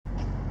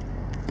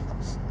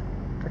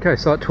Okay,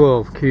 site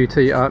 12,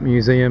 QUT Art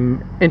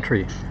Museum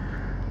entry.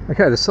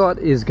 Okay, the site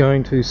is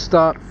going to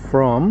start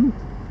from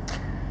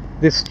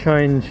this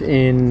change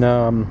in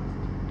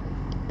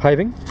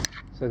paving,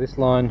 so this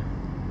line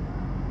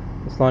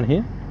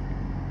here,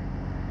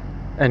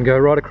 and go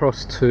right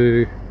across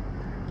to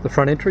the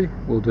front entry.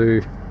 We'll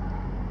do,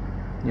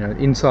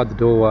 inside the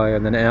doorway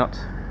and then out.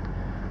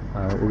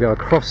 We'll go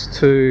across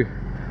to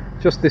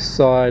just this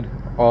side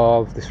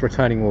of this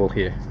retaining wall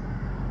here.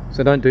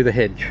 So don't do the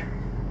hedge.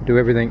 Do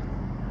everything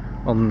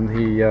on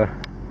the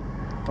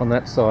on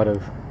that side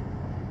of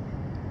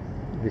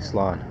this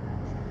line.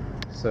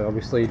 So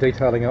obviously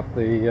detailing up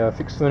the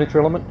fixed furniture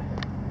element,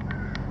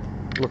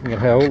 looking at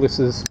how all this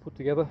is put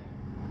together.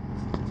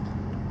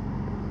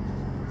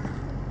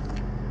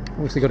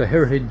 Obviously got a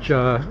heritage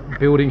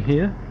building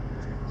here,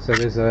 so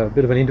there's a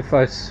bit of an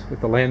interface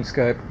with the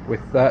landscape with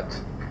that.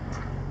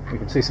 We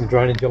can see some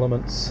drainage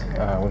elements.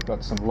 We've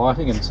got some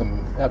lighting and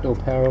some outdoor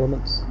power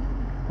elements.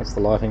 That's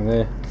the lighting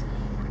there.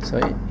 So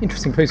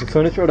interesting piece of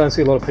furniture. I don't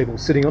see a lot of people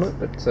sitting on it,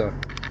 but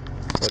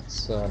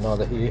that's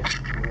neither here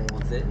nor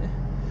there.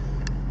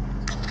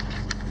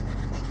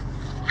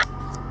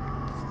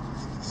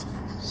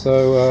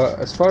 So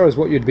as far as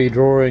what you'd be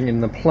drawing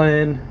in the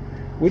plan,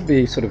 would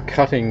be sort of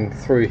cutting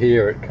through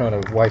here at kind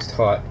of waist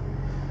height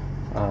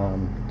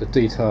to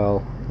detail,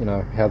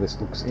 how this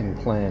looks in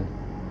plan.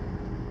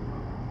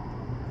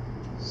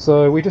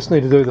 So we just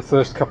need to do the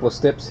first couple of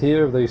steps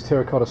here of these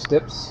terracotta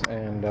steps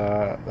and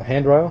the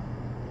handrail.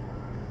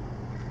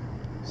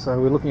 So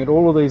we're looking at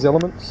all of these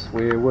elements.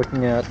 We're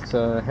working out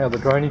how the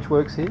drainage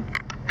works here.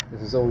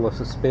 This is all a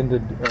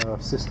suspended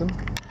system.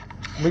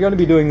 And we're going to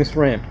be doing this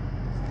ramp.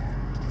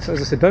 So as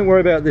I said, don't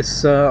worry about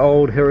this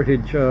old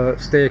heritage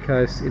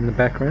staircase in the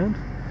background.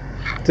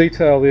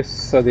 Detail this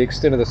so the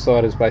extent of the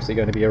site is basically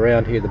going to be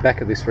around here, the back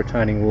of this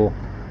retaining wall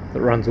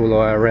that runs all the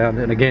way around.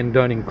 And again,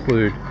 don't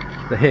include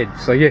the hedge.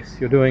 So yes,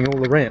 you're doing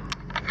all the ramp.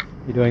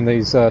 You're doing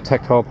these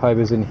tactile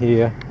pavers in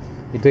here.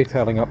 You're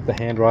detailing up the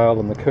handrail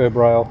and the curb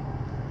rail.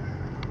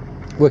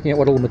 Working out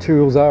what all the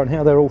materials are and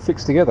how they're all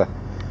fixed together.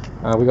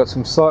 We've got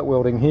some site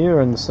welding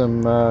here and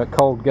some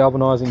cold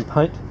galvanizing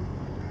paint.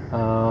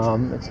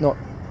 It's not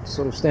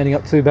sort of standing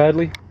up too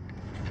badly.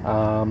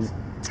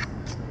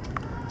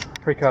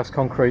 Precast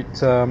concrete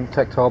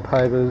tactile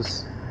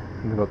pavers.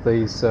 We've got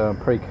these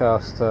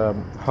precast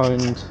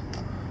honed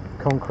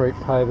concrete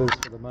pavers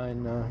for the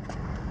main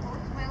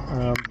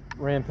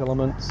ramp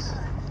elements.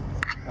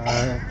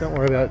 Don't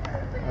worry about,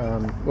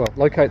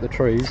 locate the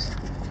trees,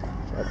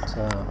 but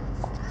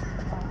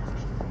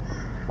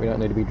we don't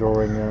need to be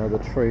drawing the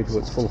tree to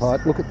its full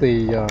height. Look at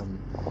the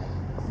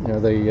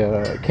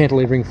the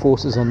cantilevering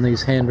forces on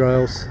these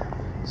handrails.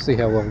 See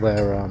how well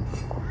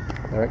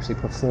they're actually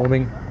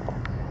performing.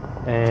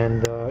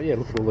 And yeah,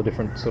 look at all the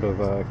different sort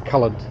of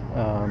coloured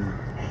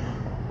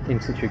in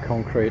situ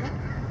concrete,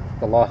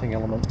 the lighting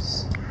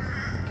elements.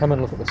 Come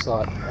and look at the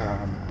site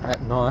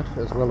at night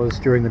as well as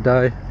during the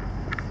day.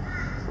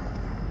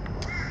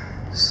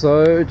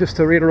 So just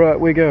to reiterate,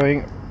 we're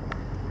going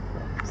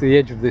to the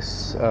edge of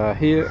this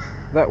here,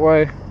 that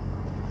way,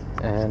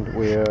 and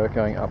we're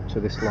going up to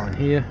this line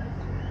here,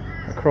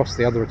 across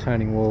the other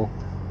retaining wall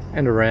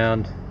and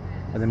around,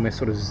 and then we're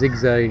sort of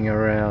zigzagging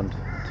around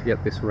to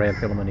get this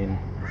ramp element in.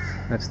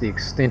 That's the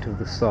extent of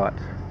the site.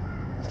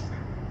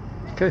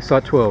 Okay,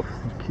 site 12.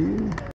 Thank you.